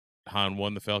that Han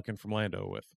won the Falcon from Lando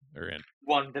with, or in.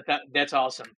 That's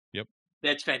awesome. Yep.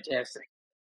 That's fantastic.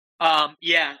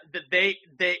 Yeah, they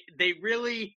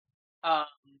really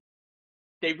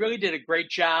did a great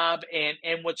job,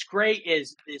 and what's great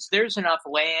is there's enough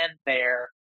land there.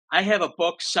 I have a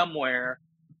book somewhere.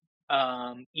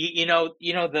 They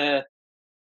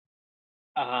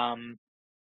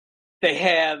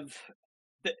have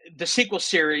the sequel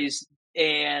series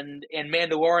and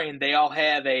Mandalorian. They all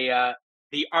have a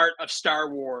the Art of Star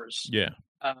Wars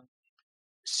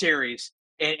series,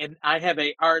 and I have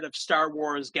a Art of Star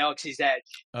Wars Galaxy's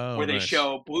Edge, where they nice.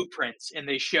 show blueprints and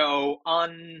they show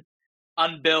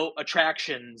unbuilt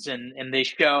attractions and they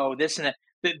show this and that.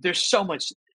 There's so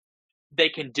much they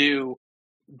can do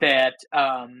that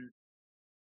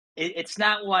it's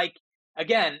not like,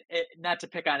 again, not to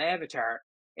pick on Avatar,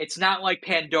 it's not like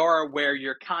Pandora where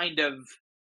you're kind of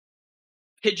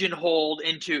pigeonholed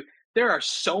into. There are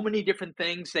so many different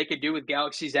things they could do with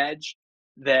Galaxy's Edge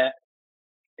that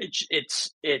it's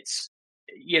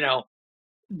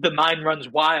the mind runs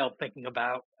wild thinking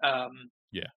about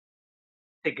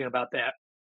thinking about that.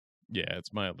 Yeah,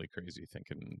 it's mildly crazy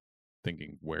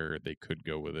thinking where they could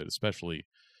go with it, especially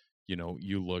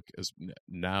you look as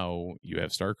now you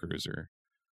have Star Cruiser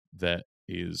that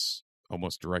is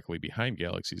almost directly behind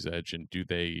Galaxy's Edge, and do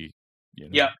they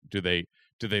do they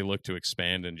look to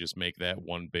expand and just make that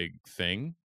one big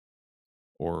thing,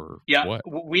 or what?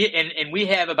 We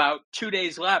have about 2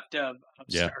 days left of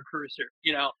Star Cruiser,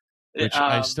 which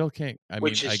I still can't. I mean,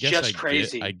 which is I guess just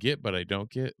crazy. I get, but I don't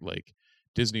get. Like,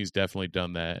 Disney's definitely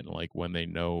done that, and like when they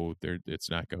know it's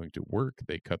not going to work,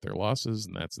 they cut their losses,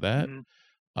 and that's that. Mm-hmm.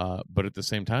 But at the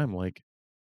same time, like,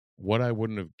 what I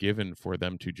wouldn't have given for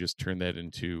them to just turn that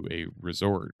into a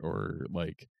resort, or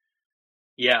like,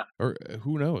 or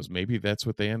who knows, maybe that's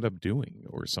what they end up doing,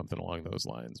 or something along those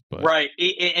lines. But right,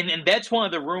 and that's one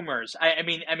of the rumors. I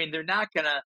mean, they're not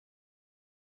gonna.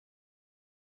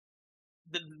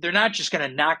 They're not just gonna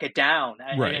knock it down.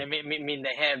 Right. I mean,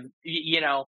 they have,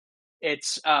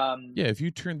 it's if you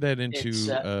turn that into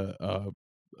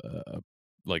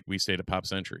like we stayed at Pop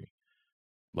Century,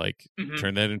 like mm-hmm.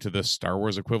 turn that into the Star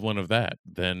Wars equivalent of that,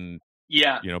 then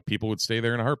people would stay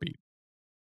there in a heartbeat.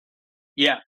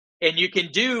 Yeah, and you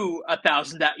can do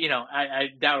 $1,000. I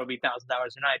doubt it'll be $1,000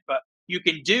 a night, but you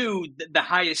can do the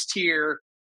highest tier,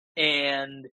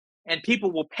 and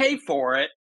people will pay for it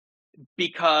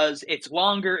because it's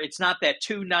longer. It's not that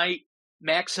 2-night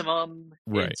maximum.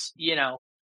 Right. It's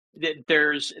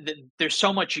there's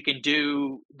so much you can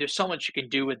do. There's so much you can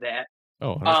do with that.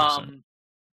 Oh, 100%.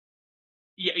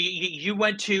 You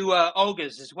went to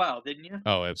Olga's as well, didn't you?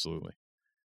 Oh, absolutely.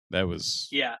 That was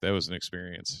an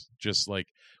experience. Just like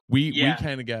we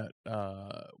kind of got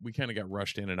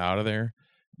rushed in and out of there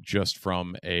just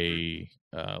from a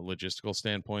logistical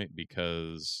standpoint,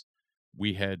 because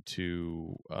we had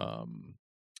Slinky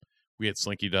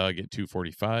Dog at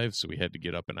 2:45, so we had to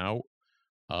get up and out.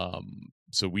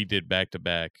 So we did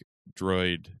back-to-back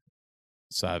Droid,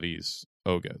 Savi's,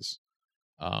 Oga's.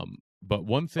 But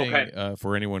one thing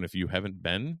for anyone, if you haven't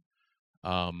been,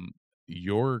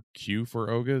 your queue for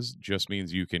Oga's just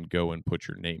means you can go and put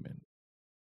your name in.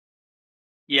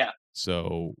 Yeah.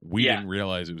 So we didn't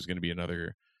realize it was going to be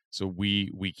another. So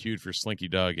we queued for Slinky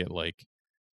Dog at like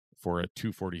for a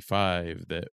 2:45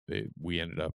 that we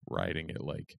ended up riding at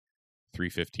like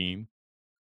 3:15.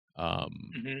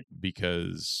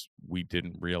 Because we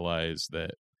didn't realize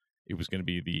that it was going to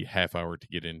be the half hour to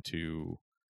get into.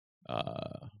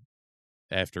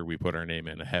 After we put our name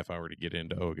in, a half hour to get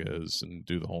into Oga's and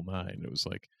do the whole 9. It was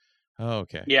like, oh,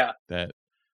 okay. Yeah. That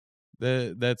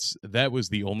was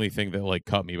the only thing that like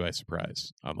caught me by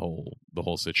surprise on the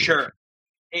whole situation. Sure.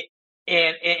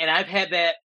 And I've had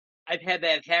that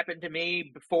happen to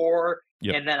me before.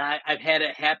 Yep. And then I've had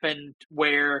it happen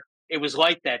where it was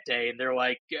light that day, and they're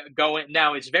like, go in.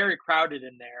 Now it's very crowded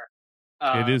in there.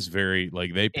 It is very,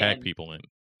 like, they pack and people in.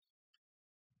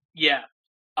 yeah,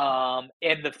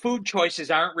 and the food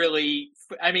choices aren't really.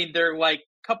 I mean, they're like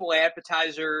a couple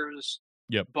appetizers.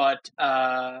 Yep. But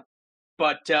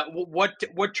what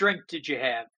drink did you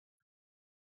have?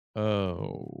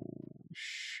 Oh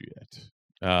shit.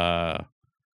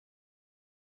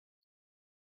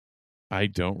 I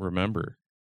don't remember.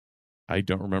 At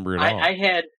all. I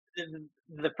had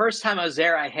the first time I was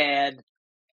there. I had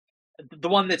the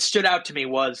one that stood out to me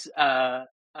was the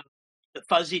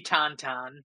fuzzy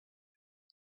tauntaun,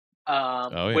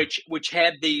 Oh, yeah. which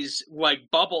had these like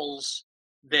bubbles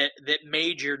that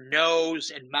made your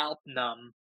nose and mouth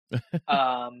numb,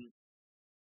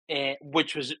 and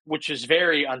which was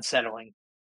very unsettling.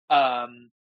 And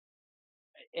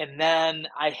then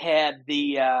I had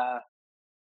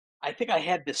I think I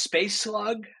had the space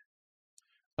slug.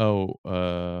 Oh,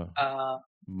 what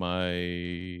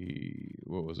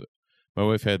was it? My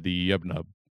wife had the Yub Nub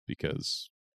because,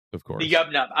 of course. The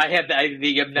Yub Nub. I had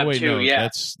the Yub Nub too. No, yeah,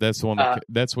 that's the one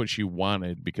that's what she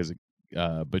wanted because,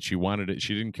 but she wanted it.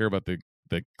 She didn't care about the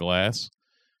glass,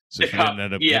 so she didn't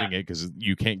end up getting it because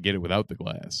you can't get it without the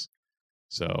glass.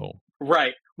 So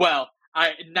right. Well,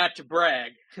 not to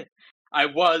brag, I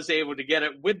was able to get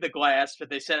it with the glass, but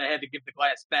they said I had to give the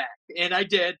glass back, and I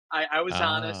did. I was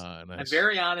honest. Nice. I'm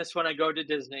very honest when I go to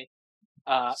Disney,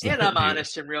 and I'm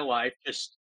honest in real life.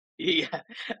 Just yeah,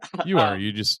 you are.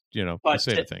 You just you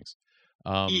say the things.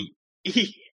 Oh,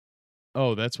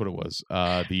 that's what it was.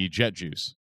 The Jet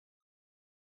Juice.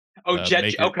 Oh,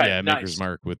 Jet. Okay, yeah, nice. Maker's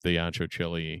Mark with the ancho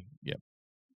chili. Yep.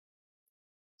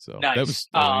 So nice. That was.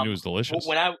 It was delicious.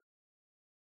 When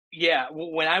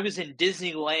I was in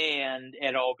Disneyland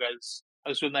at Olga's, I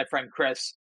was with my friend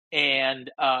Chris, and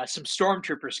some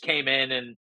stormtroopers came in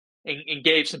and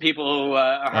gave some people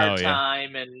a hard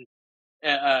time, and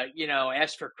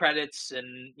asked for credits,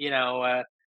 and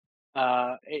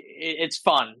it's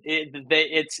fun.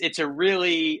 It's a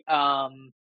really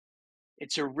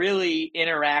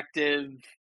interactive,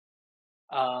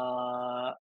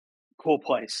 cool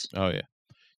place. Oh yeah.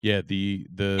 Yeah, the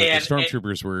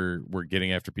stormtroopers were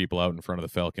getting after people out in front of the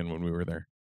Falcon when we were there.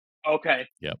 Okay.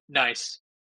 Yep. Nice.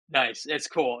 It's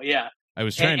cool. Yeah. I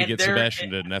was trying to get Sebastian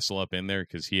to nestle up in there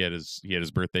because he had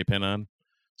his birthday pin on,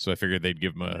 so I figured they'd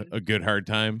give him a good hard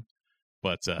time,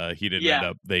 but he didn't end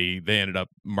up. They ended up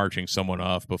marching someone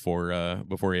off before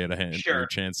he had a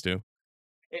chance to.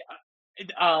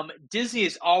 Disney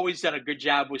has always done a good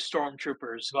job with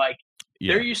stormtroopers. Like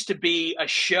there used to be a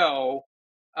show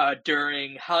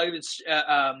during Hollywood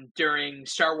during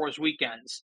Star Wars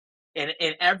weekends, and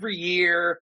every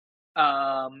year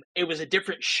it was a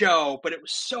different show, but it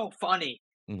was so funny.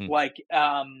 Mm-hmm. Like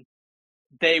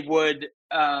they would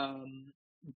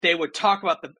talk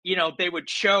about they would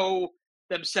show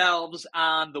themselves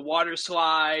on the water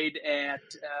slide at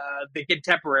the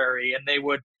Contemporary, and they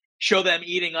would show them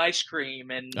eating ice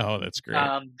cream, and oh, that's great.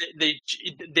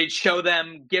 They'd show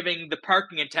them giving the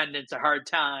parking attendants a hard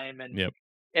time, and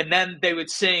and then they would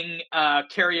sing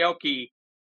karaoke.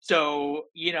 So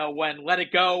when Let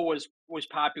It Go was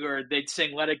popular, they'd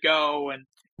sing Let It Go, and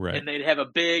they'd have a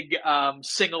big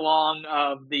sing along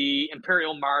of the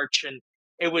Imperial March, and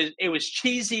it was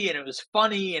cheesy, and it was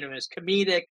funny, and it was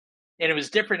comedic, and it was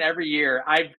different every year.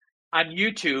 On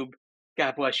YouTube,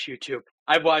 God bless YouTube,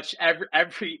 I watch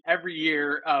every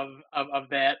year of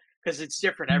that because it's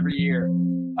different every year.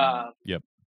 Yep.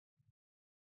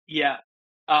 Yeah.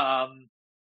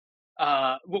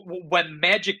 When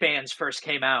Magic Bands first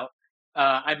came out,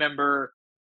 I remember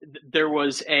there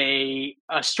was a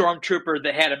stormtrooper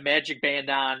that had a magic band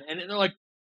on, and they're like,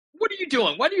 "What are you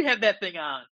doing? Why do you have that thing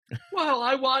on?" Well,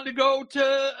 I wanted to go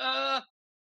to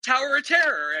Tower of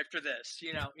Terror after this,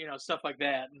 stuff like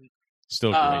that. And,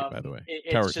 still great, by the way.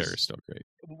 Tower of Terror is still great.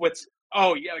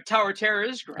 Tower of Terror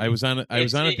is great. I was on it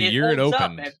the year it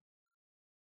opened,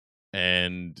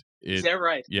 and is that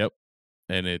right? Yep.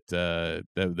 And it that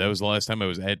was the last time I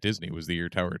was at Disney. Was the year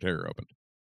Tower of Terror opened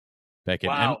back in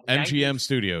MGM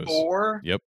Studios.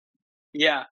 Yep.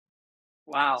 Yeah.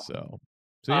 Wow. So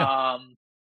yeah.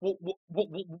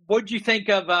 What did you think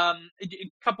of a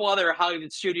couple other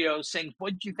Hollywood studios things?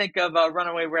 What did you think of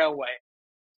Runaway Railway?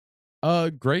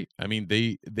 Great. I mean,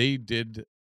 they did.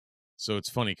 So it's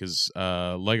funny because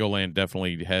Legoland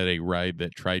definitely had a ride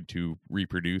that tried to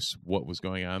reproduce what was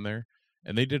going on there.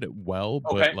 And they did it well,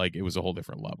 but like it was a whole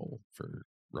different level for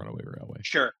Runaway Railway.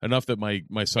 Sure. Enough that my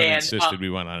son insisted we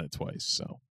went on it twice.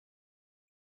 So.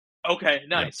 Okay,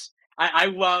 nice. Yep. I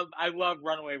love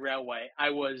Runaway Railway. I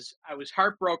was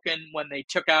heartbroken when they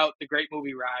took out the Great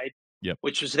Movie Ride,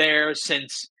 which was there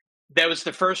since That was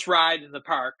the first ride in the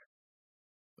park.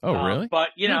 Oh, really? But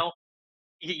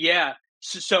yeah.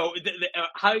 So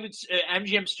Hollywood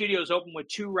MGM Studios opened with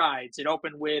 2 rides. It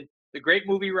opened with the Great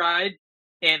Movie Ride,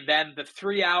 and then the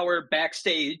 3-hour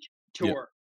backstage Yep. tour.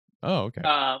 Oh, okay.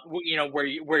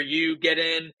 Where you get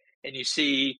in and you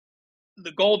see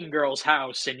the Golden Girls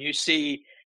house, and you see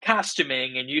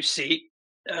costuming, and you see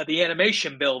the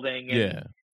animation building, Yeah.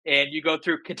 and you go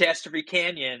through Catastrophe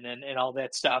Canyon and all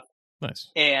that stuff. Nice.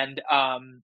 And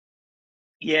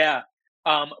yeah,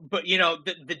 but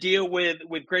the deal with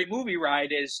Great Movie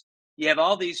Ride is you have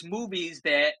all these movies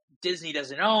that Disney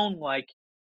doesn't own, like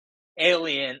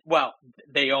Alien. Well,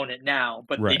 they own it now,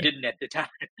 but they Right. didn't at the time.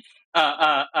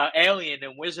 Alien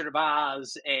and Wizard of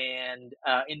Oz and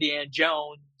Indiana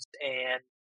Jones and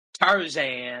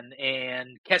Tarzan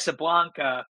and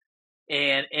Casablanca,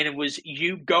 and it was,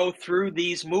 you go through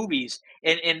these movies,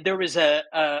 and there was a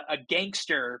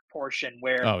gangster portion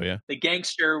where Oh, yeah. the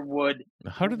gangster would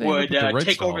How did they end up with the rights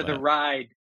take to all over the that? ride.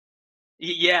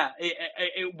 Yeah,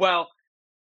 well,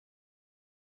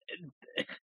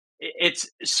 it's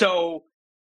so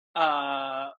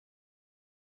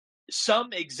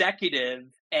some executive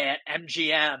at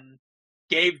MGM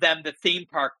gave them the theme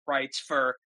park rights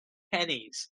for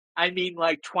pennies. I mean,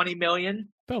 like 20 million,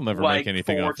 They'll never make like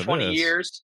anything for off of 20 this.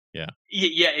 years. Yeah.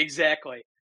 Yeah, exactly.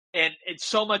 And it's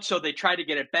so much so they tried to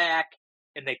get it back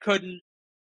and they couldn't,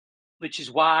 which is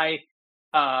why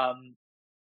um,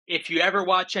 if you ever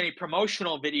watch any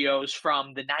promotional videos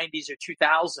from the 90s or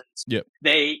 2000s, Yep.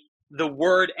 the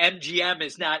word MGM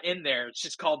is not in there. It's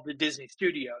just called the Disney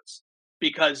Studios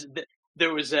because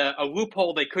there was a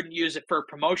loophole. They couldn't use it for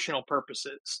promotional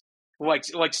purposes, like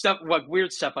stuff, like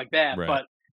weird stuff like that. Right.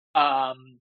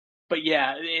 But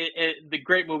yeah, the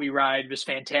Great Movie Ride was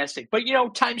fantastic. But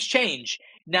times change.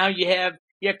 Now you have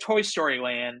Toy Story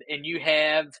Land, and you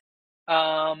have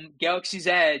Galaxy's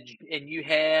Edge, and you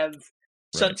have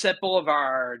Sunset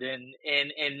Boulevard, and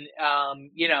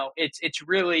it's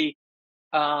really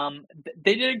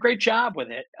they did a great job with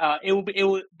it. It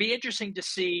will be interesting to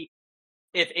see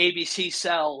if ABC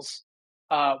sells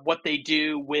what they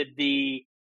do with the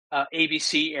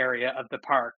ABC area of the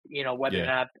park. Whether or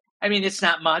not, I mean, it's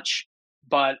not much,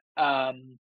 but that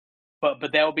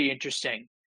will be interesting.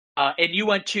 And you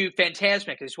went to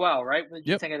Fantasmic as well, right? What did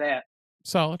you think of that?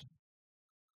 Solid.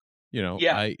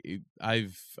 Yeah.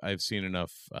 I've seen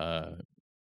enough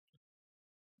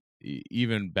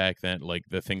even back then, like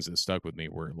the things that stuck with me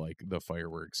were like the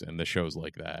fireworks and the shows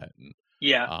like that, and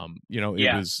Yeah.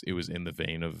 it was in the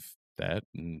vein of that,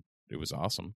 and it was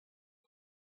awesome.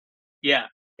 Yeah,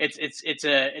 it's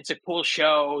a cool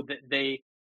show that they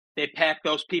pack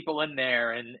those people in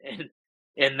there, and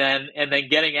then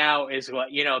getting out is what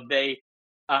they.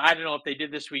 I don't know if they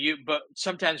did this with you, but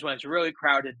sometimes when it's really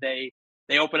crowded, they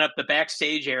open up the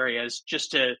backstage areas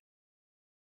just to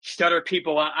stutter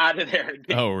people out of there.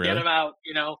 Oh, really? Get them out,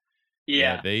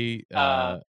 Yeah. They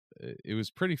it was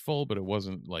pretty full, but it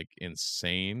wasn't like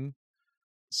insane.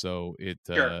 So it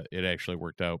Sure. it actually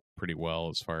worked out pretty well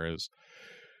as far as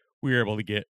we were able to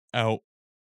get out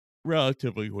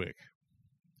relatively quick.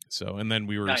 So, and then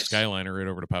we were Nice. Skyliner right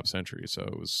over to Pop Century, so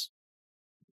it was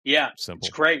simple.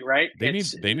 It's great, right? They need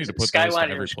to put those to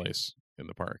every place in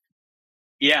the park.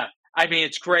 Yeah, I mean,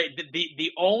 it's great.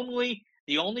 The only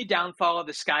downfall of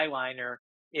the Skyliner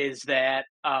is that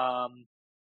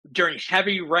during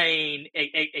heavy rain,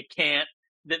 it can't.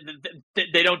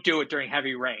 They don't do it during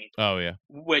heavy rain. Oh yeah,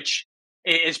 which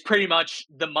is pretty much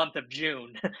the month of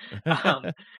June.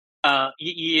 But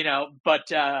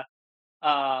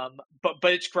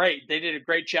it's great. They did a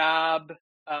great job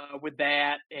with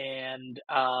that, and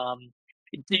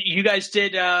you guys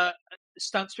did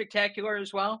Stunt Spectacular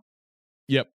as well.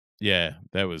 Yep. Yeah,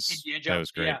 that was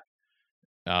great.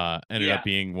 Yeah. Ended up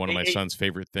being one of my son's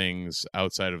favorite things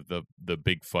outside of the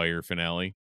big fire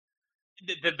finale.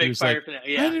 The big fire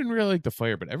finale. Yeah, I didn't really like the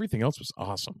fire, but everything else was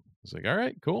awesome. I was like, all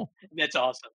right, cool. That's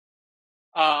awesome.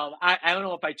 I don't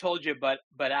know if I told you, but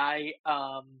I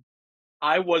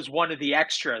was one of the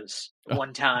extras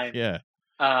one time. Yeah.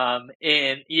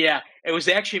 And yeah, it was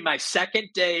actually my second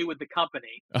day with the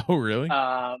company. Oh, really?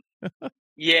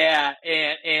 Yeah,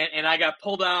 and I got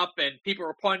pulled up, and people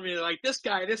were pointing me like, this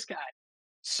guy.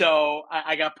 So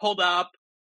I got pulled up,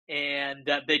 and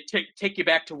they take you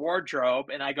back to wardrobe,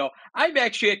 and I go, I'm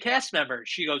actually a cast member.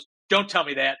 She goes, don't tell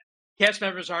me that. Cast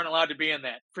members aren't allowed to be in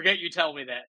that. Forget you telling me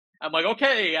that. I'm like,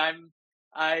 okay, I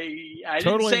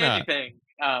totally didn't say not. anything.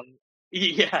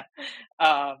 Yeah.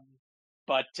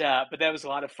 But that was a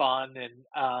lot of fun, and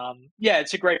yeah,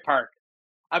 it's a great park.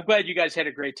 I'm glad you guys had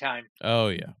a great time. Oh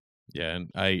yeah, yeah,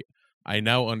 and I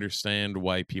now understand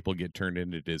why people get turned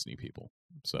into Disney people.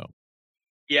 So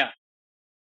Yeah.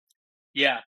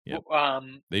 Yep.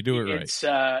 They do it right. It's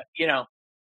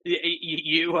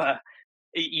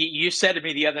you said to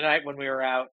me the other night when we were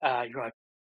out, you're like,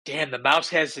 "Damn, the mouse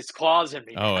has its claws in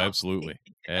me Oh, now." absolutely.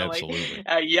 Absolutely.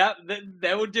 Yeah,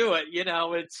 that would do it.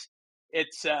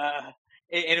 It's and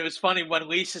it was funny when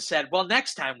Lisa said, "Well,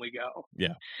 next time we go."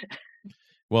 Yeah.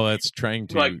 Well, that's trying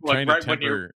Like to right when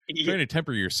you're trying to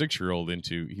temper your 6-year-old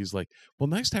into. He's like, well,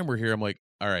 next time we're here, I'm like,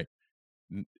 all right,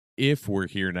 if we're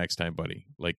here next time, buddy.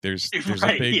 Like, there's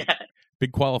right, a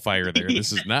big qualifier there.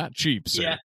 This is not cheap,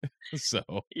 yeah, sir. So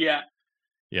yeah.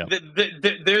 yeah.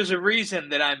 There's a reason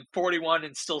that I'm 41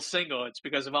 and still single. It's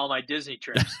because of all my Disney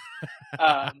trips.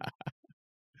 Oh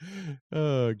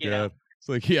You know, God, it's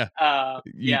like you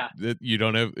yeah, you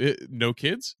don't have no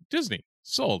kids. Disney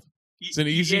sold. It's an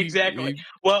easy. exactly.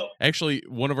 Well, Actually,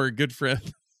 one of our good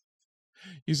friends.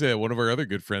 He said one of our other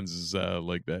good friends is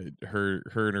like that. Her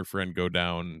and her friend go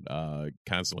down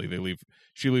constantly.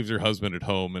 She leaves her husband at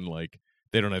home, and like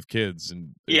they don't have kids,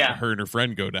 and yeah, her and her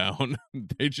friend go down.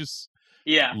 They just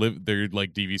yeah. live. They're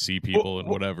like DVC people and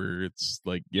whatever. It's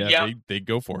like Yeah. they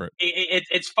go for it.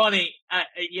 It's funny.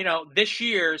 This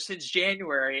year since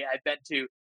January, I've been to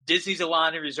Disney's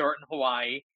Alani Resort in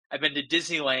Hawaii. I've been to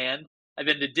Disneyland. I've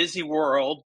been to Disney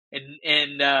World.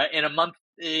 In a month,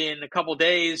 in a couple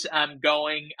days, I'm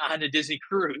going on a Disney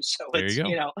cruise. So There it's you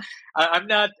go. I'm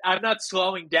not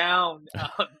slowing down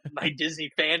my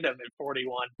Disney fandom at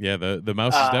 41. Yeah, the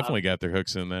mouse has definitely got their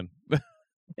hooks in then.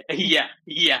 Yeah,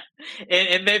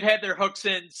 and they've had their hooks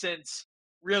in since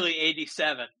really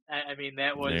 '87. I mean,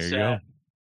 There you go.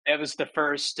 that was the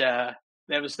first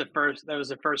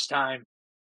time.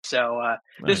 So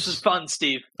this was Nice. fun,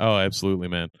 Steve. Oh, absolutely,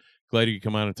 man. Glad you could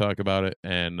come on and talk about it.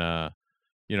 And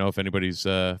if anybody's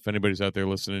out there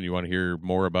listening, you want to hear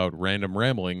more about random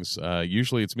ramblings.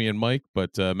 Usually it's me and Mike,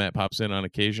 but Matt pops in on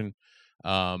occasion.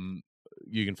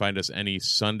 You can find us any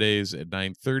Sundays at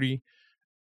 9:30.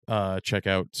 Check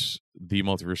out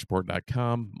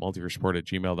themultiverseport.com,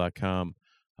 multiverseport@gmail.com,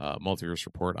 Multiverse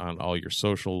Report on all your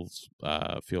socials.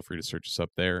 Feel free to search us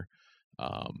up there.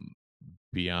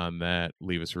 Beyond that,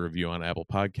 leave us a review on Apple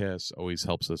Podcasts. Always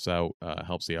helps us out,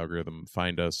 helps the algorithm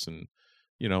find us, and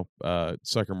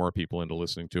sucker more people into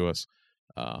listening to us.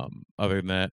 Other than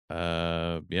that,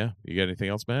 you got anything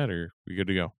else, Matt, or we good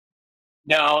to go?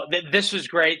 No, this was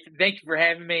great. Thank you for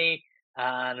having me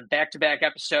on back-to-back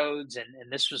episodes, and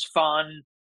this was fun.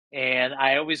 And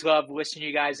I always love listening to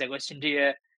you guys. I listen to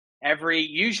you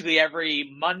usually every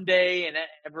Monday, and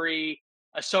every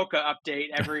Ahsoka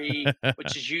update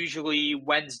which is usually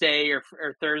Wednesday or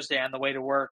Thursday on the way to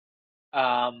work.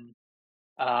 I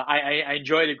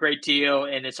enjoyed it a great deal,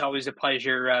 and it's always a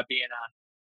pleasure being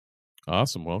on.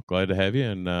 Awesome. Well, glad to have you.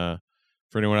 And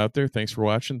for anyone out there, thanks for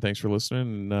watching. Thanks for listening.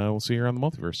 And we'll see you around the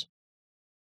multiverse.